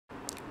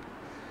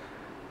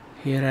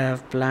Here I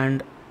have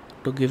planned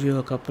to give you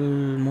a couple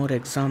more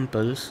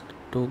examples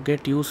to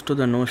get used to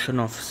the notion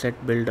of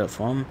set builder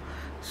form.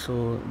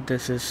 So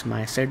this is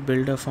my set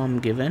builder form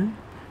given,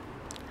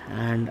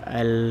 and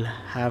I'll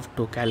have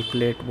to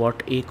calculate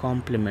what a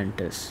complement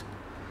is.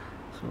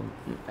 So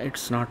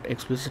it's not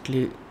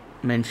explicitly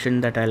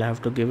mentioned that I'll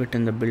have to give it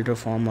in the builder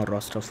form or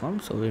roster form,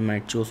 so we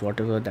might choose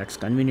whatever that's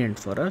convenient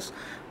for us,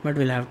 but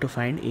we'll have to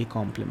find a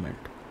complement.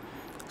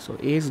 So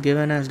a is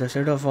given as the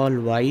set of all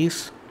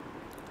y's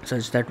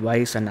such that y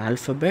is an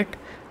alphabet,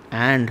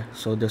 and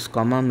so this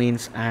comma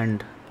means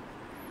and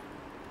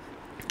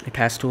it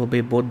has to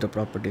obey both the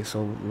properties.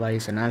 So y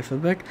is an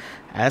alphabet,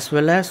 as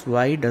well as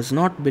y does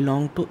not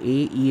belong to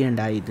a, e and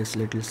I, this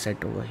little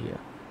set over here,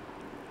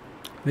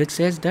 which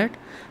says that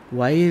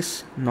y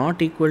is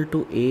not equal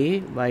to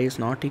a, y is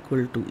not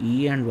equal to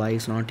e, and y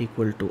is not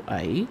equal to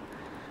I,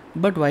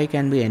 but y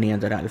can be any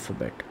other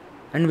alphabet,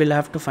 and we'll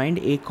have to find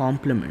a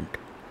complement.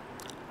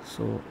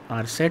 So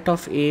our set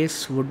of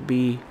a's would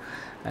be,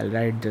 I'll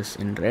write this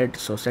in red.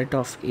 So set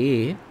of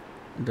a,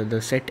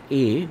 the set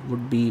a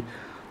would be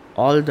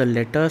all the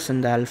letters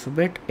in the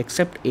alphabet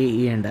except a,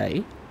 e and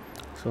I.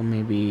 So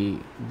maybe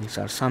these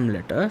are some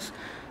letters,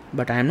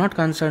 but I am not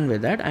concerned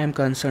with that. I am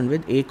concerned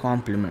with a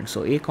complement.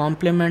 So a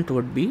complement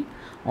would be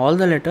all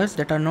the letters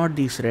that are not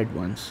these red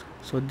ones.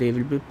 So they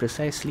will be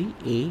precisely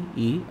a,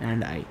 e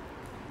and I.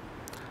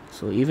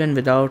 So even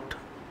without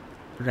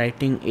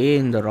writing a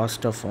in the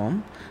roster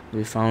form,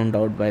 we found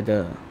out by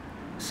the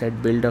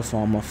set builder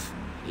form of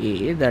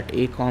a that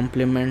a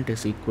complement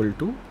is equal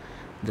to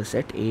the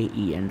set a,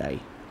 e and I.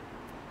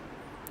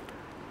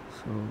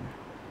 So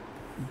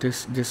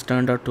this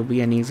turned out to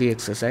be an easy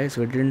exercise.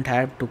 We didn't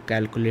have to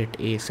calculate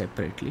a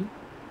separately.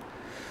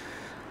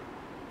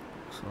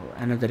 So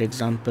another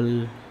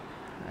example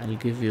I'll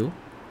give you.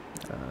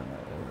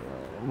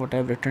 What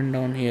I've written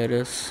down here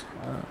is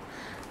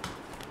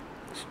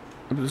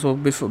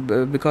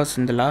because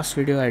in the last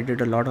video I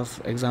did a lot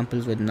of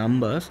examples with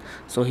numbers,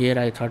 so here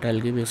I thought I'll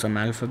give you some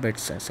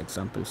alphabets as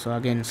examples. So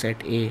again,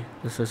 set a,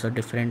 this is a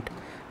different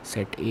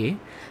set. A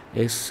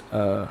is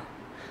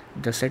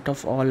the set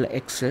of all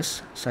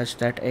x's such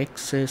that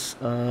x is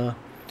a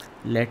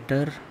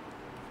letter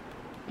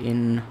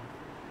in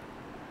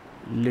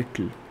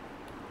little,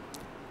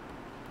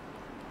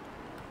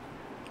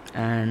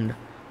 and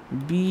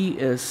b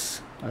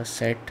is a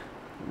set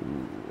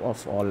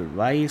of all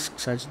y's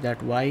such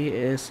that y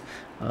is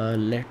a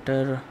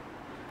letter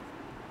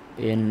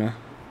in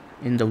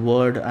the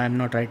word, I am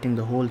not writing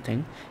the whole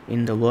thing,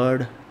 in the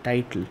word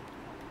title,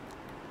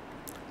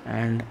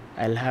 and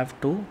I'll have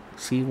to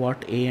see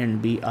what a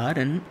and b are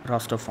in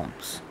roster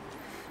forms.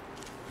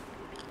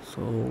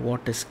 So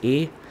what is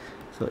a?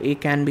 So a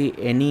can be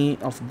any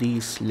of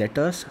these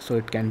letters, so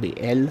it can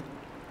be L,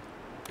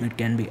 it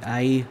can be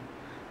I,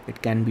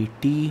 it can be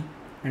T,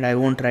 and I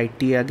won't write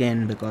T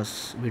again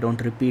because we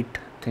don't repeat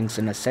things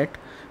in a set,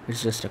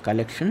 it's just a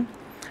collection.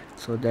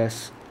 So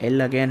there's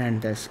L again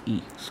and there's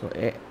E. So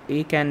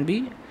a can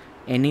be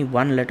any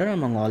one letter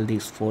among all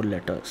these four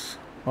letters,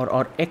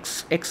 or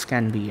x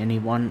can be any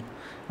one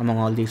among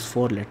all these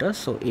four letters.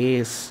 So a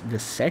is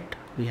this set,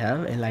 we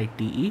have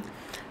LITE,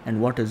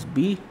 and what is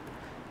B?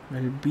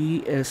 Well,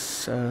 B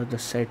is the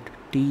set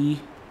T,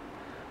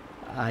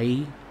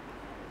 I,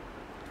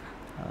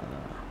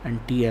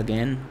 and T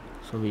again,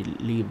 so we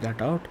leave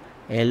that out,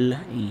 L,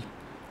 E.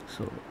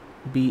 So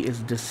B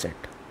is this set.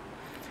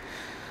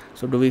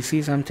 So do we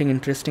see something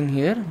interesting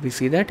here? We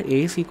see that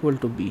A is equal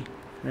to B,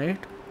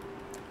 right?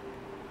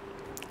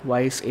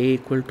 Why is A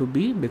equal to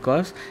B?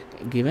 Because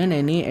given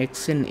any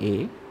x in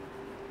A,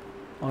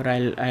 or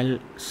I'll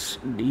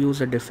use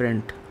a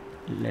different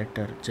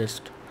letter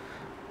just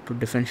to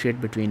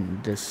differentiate between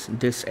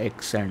this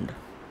x and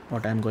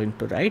what I'm going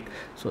to write.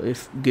 So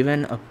if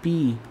given a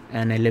P,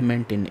 an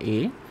element in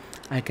A,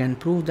 I can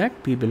prove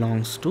that P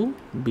belongs to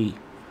B.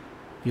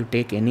 You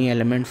take any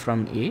element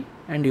from A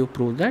and you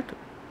prove that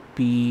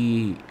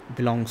P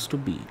belongs to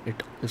B.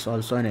 It is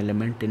also an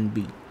element in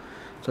B.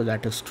 So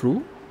that is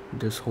true.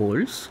 This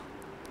holds.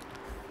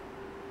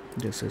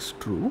 This is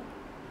true.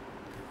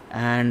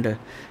 And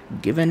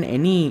given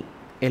any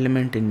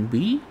element in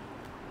B,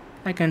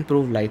 I can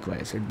prove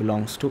likewise it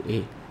belongs to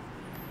A.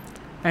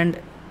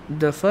 And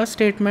the first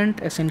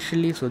statement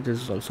essentially, so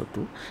this is also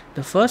true,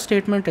 the first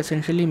statement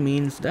essentially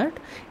means that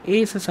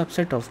A is a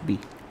subset of B,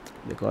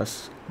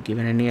 because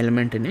given any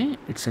element in A,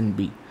 it's in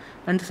B.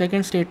 And the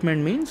second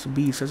statement means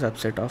B is a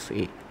subset of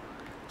A.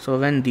 So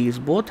when these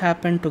both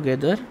happen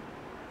together,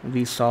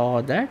 we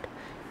saw that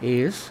A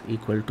is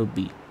equal to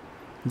B.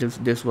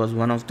 This was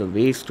one of the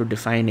ways to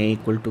define A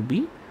equal to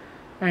B,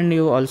 and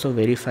you also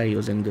verify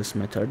using this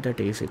method that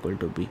A is equal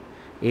to B.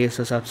 A is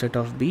a subset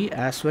of B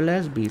as well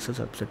as B is a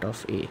subset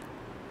of A.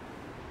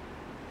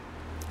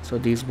 So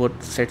these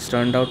both sets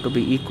turned out to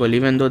be equal,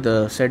 even though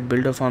the set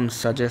builder form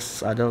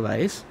suggests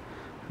otherwise.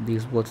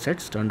 These both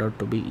sets turned out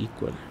to be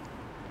equal.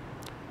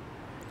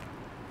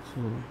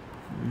 So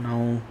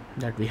now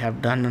that we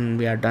have done and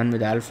we are done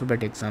with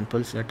alphabet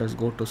examples, let us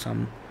go to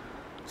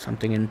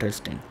something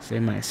interesting. Say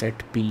my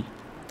set P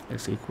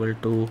is equal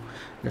to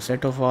the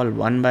set of all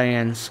 1 by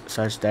n's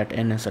such that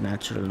n is a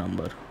natural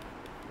number.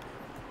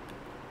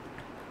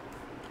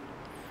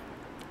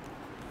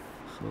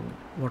 So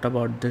what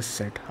about this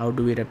set? How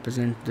do we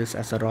represent this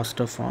as a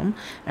roster form?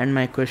 And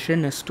my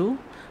question is to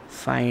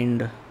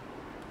find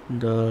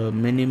the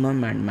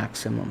minimum and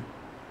maximum.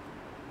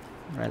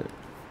 Well,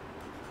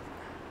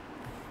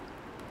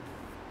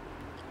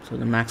 so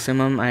the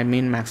maximum, I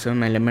mean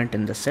maximum element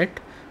in the set,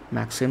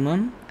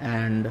 maximum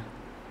and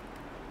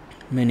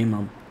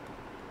minimum.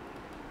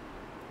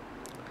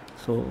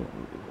 So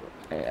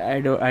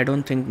I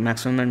don't think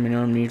maximum and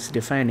minimum needs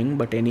defining,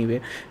 but anyway,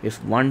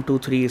 if 1, 2,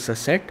 3 is a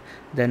set,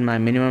 then my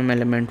minimum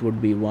element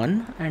would be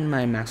 1 and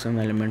my maximum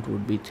element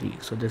would be 3.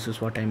 So this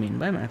is what I mean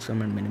by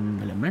maximum and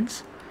minimum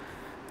elements.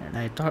 And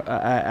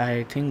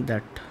I think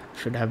that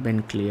should have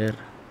been clear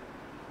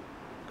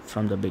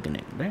from the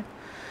beginning, right?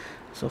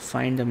 So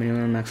find the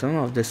minimum and maximum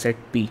of the set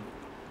P.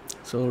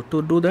 So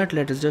to do that,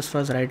 let us just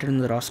first write it in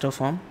the roster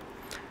form.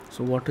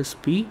 So what is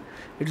P?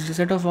 It is a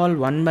set of all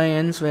 1 by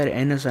n's where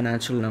n is a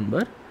natural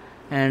number,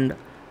 and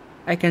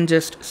I can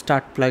just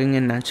start plugging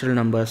in natural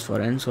numbers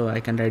for n. So I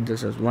can write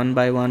this as 1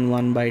 by 1,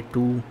 1 by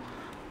 2,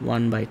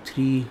 1 by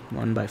 3,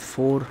 1 by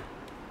 4,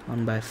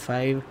 1 by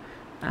 5,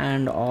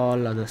 and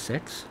all other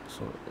sets.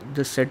 So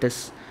this set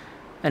is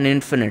an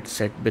infinite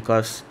set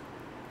because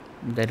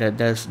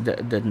there's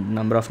the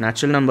number of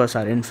natural numbers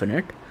are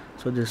infinite.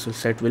 So this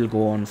set will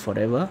go on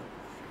forever.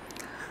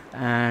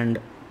 And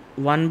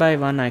 1 by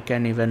 1 I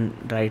can even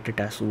write it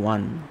as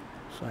 1.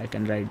 So I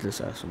can write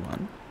this as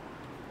 1.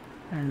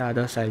 And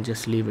others I'll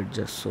just leave it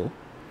just so.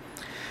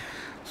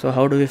 So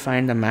how do we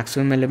find the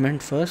maximum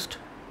element first?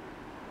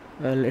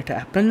 Well, it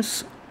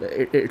happens,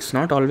 it's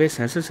not always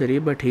necessary,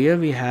 but here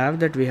we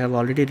have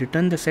already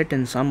written the set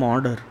in some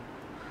order.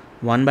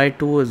 1 by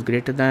 2 is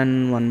greater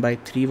than 1 by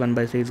 3, 1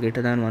 by 3 is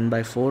greater than 1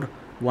 by 4,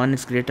 1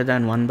 is greater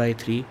than 1 by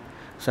 3.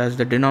 So as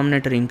the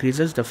denominator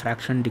increases, the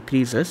fraction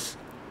decreases.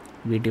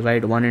 We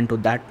divide 1 into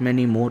that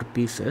many more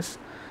pieces.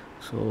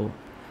 So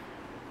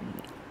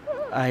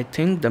I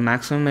think the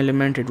maximum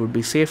element, it would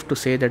be safe to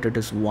say that it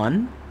is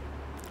 1.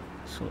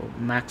 So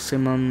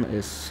maximum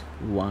is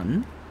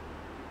 1.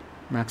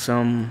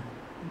 Maximum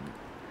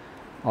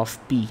of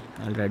P,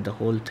 I'll write the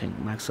whole thing.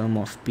 Maximum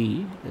of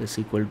P is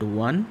equal to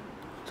 1.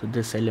 So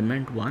this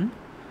element 1.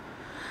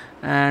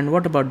 And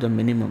what about the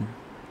minimum?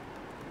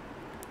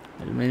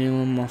 Well,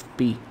 minimum of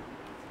P.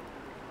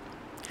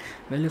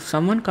 Well, if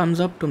someone comes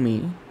up to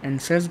me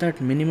and says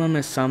that minimum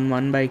is some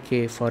 1 by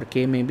k, for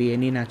k may be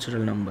any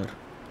natural number.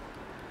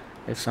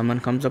 If someone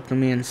comes up to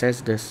me and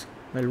says this,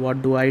 well,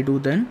 what do I do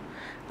then?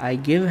 I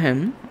give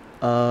him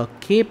a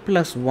k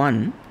plus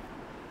 1,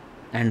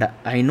 and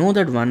I know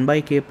that 1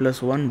 by k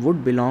plus 1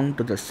 would belong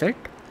to the set,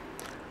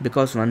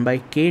 because 1 by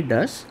k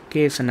does,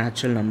 k is a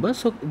natural number,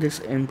 so this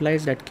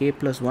implies that k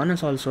plus 1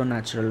 is also a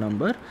natural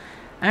number,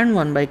 and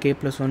 1 by k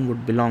plus 1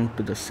 would belong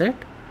to the set.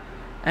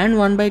 And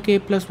 1 by k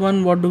plus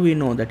 1, what do we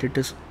know? That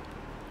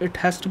it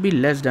has to be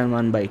less than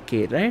 1 by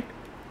k, right?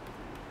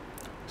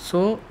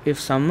 So if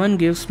someone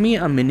gives me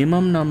a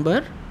minimum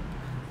number,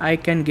 I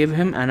can give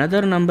him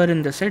another number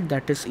in the set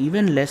that is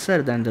even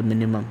lesser than the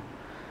minimum.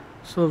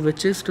 So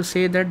which is to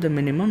say that the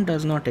minimum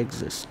does not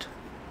exist.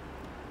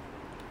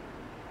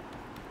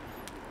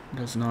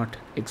 Does not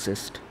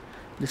exist.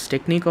 This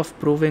technique of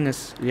proving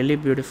is really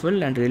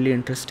beautiful and really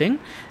interesting,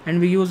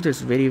 and we use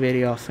this very,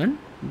 very often.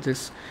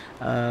 This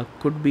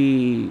could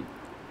be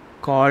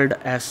called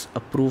as a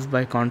proof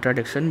by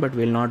contradiction, but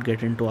we'll not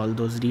get into all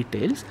those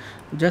details.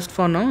 Just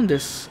for now,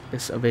 this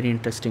is a very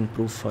interesting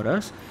proof for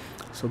us.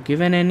 So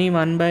given any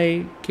 1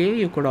 by k,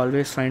 you could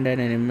always find an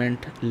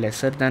element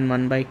lesser than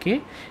 1 by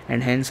k,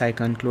 and hence I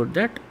conclude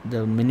that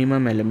the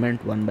minimum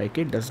element 1 by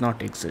k does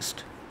not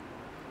exist.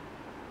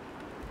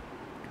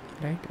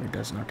 Right? It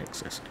does not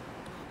exist.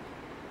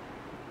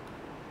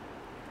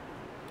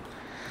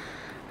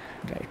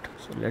 Right.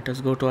 So let us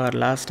go to our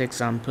last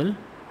example,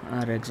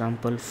 our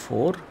example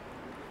 4,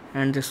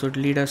 and this would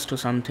lead us to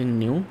something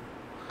new.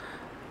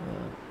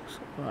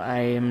 So I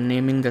am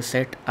naming the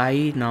set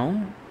I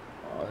now,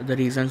 the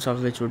reasons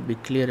of which would be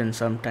clear in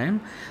some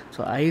time.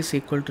 So I is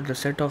equal to the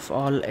set of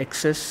all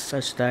x's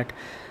such that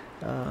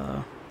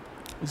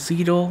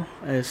 0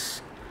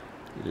 is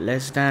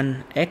less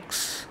than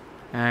x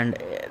and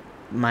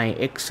my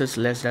x is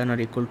less than or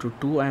equal to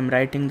 2. I am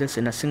writing this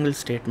in a single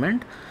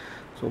statement.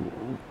 So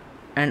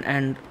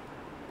and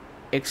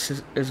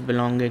x is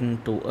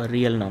belonging to a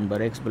real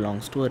number, x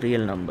belongs to a real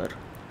number.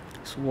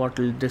 So what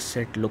will this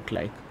set look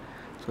like?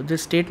 So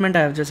this statement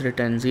I have just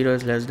written, 0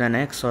 is less than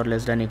x or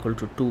less than equal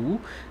to 2,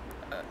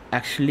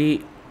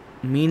 actually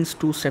means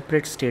two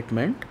separate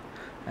statements.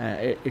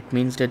 It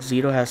means that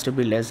 0 has to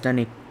be less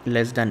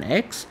than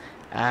x,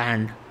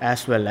 and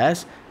as well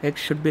as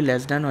x should be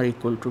less than or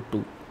equal to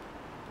 2.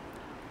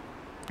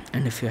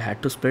 And if you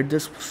had to spread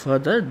this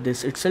further,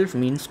 this itself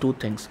means two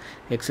things: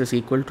 x is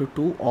equal to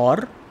 2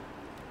 or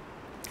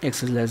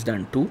x is less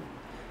than 2,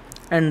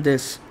 and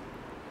this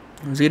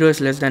 0 is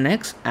less than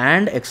x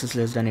and x is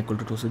less than equal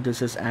to 2. So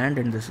this is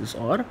and this is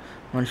or.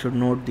 One should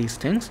note these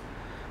things.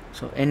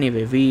 So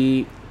anyway,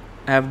 we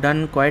have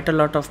done quite a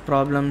lot of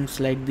problems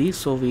like these,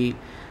 so we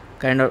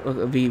kind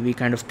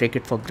of take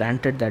it for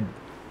granted that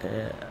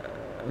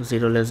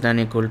 0 less than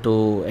equal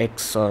to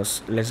x or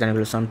less than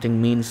equal to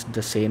something means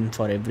the same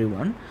for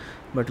everyone,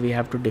 but we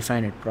have to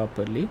define it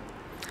properly.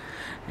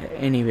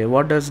 Anyway,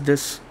 what does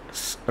this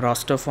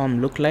roster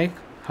form look like?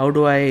 How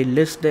do I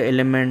list the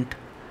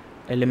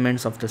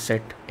elements of the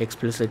set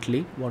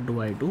explicitly? What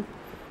do I do?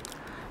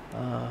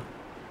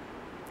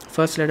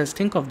 First, let us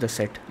think of the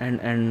set,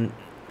 and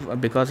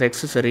because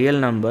x is a real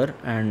number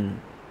and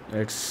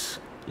it's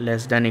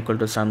less than equal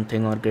to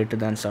something or greater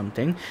than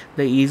something,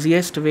 the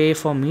easiest way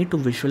for me to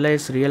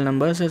visualize real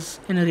numbers is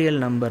in a real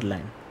number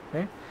line,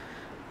 right?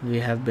 We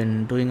have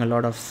been doing a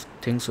lot of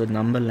things with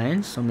number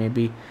lines, so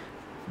maybe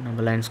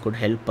number lines could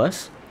help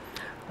us.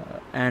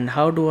 And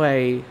how do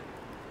I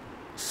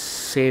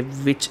say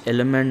which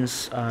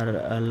elements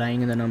are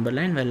lying in the number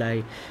line? Well,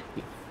 I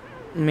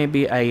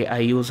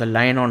use a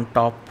line on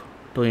top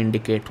to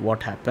indicate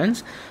what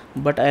happens,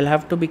 but I'll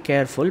have to be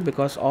careful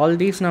because all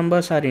these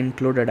numbers are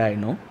included. I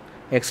know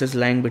x is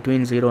lying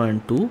between 0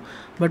 and 2,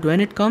 but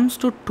when it comes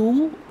to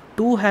 2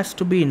 has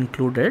to be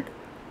included.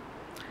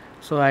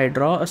 So I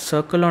draw a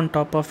circle on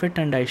top of it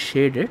and I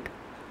shade it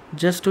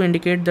just to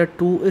indicate that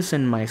 2 is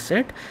in my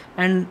set,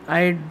 and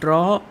I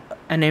draw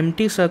an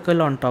empty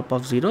circle on top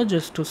of 0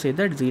 just to say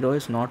that 0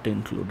 is not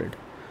included.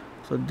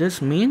 So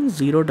this means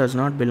 0 does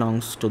not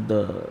belong to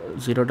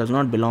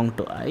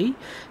I,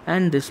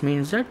 and this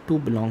means that 2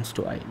 belongs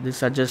to I.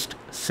 These are just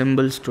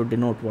symbols to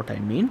denote what I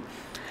mean.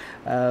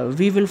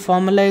 We will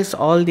formalize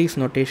all these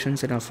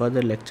notations in our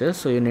further lectures,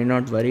 so you need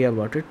not worry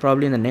about it.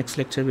 Probably in the next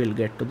lecture we'll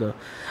get to the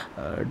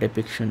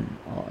depiction,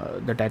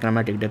 the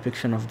diagrammatic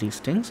depiction of these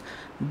things.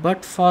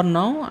 But for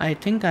now, I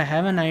think I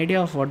have an idea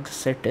of what the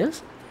set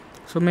is,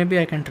 so maybe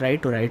I can try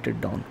to write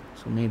it down.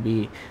 So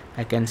maybe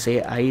I can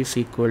say I is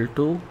equal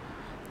to,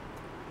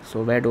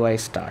 so where do I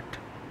start?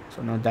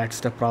 So now that's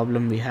the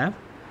problem we have.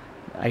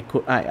 I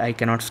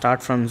cannot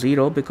start from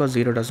 0 because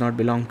 0 does not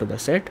belong to the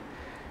set.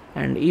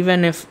 And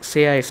even if,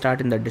 say, I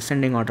start in the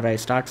descending order, I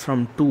start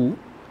from 2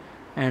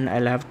 and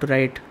I'll have to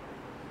write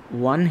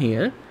 1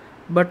 here,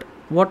 but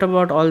what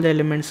about all the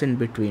elements in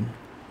between?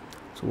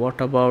 So what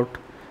about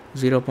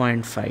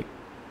 0.5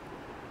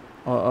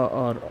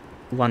 or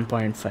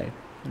 1.5,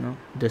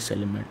 this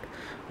element,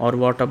 or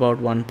what about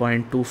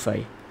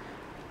 1.25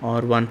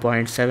 or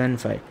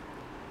 1.75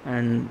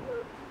 and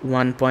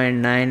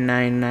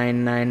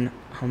 1.9999,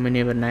 how many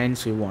ever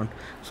 9s you want.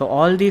 So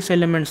all these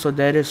elements, so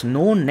there is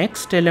no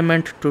next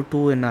element to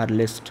 2 in our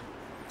list.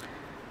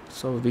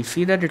 So we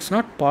see that it's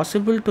not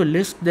possible to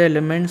list the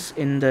elements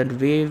in the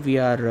way we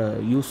are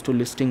used to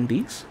listing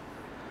these.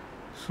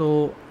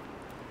 So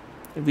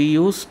we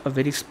use a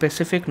very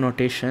specific a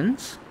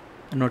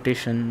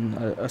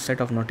set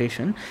of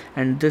notation,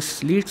 and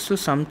this leads to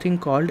something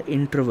called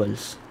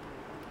intervals.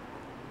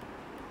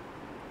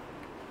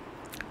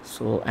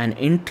 So an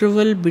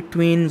interval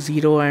between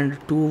 0 and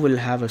 2 will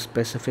have a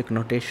specific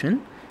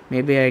notation.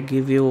 Maybe I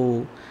give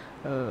you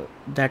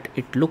that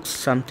it looks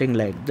something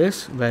like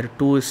this, where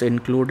 2 is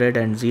included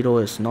and 0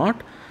 is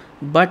not,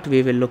 but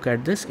we will look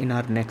at this in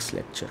our next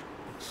lecture.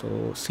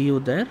 So see you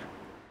there.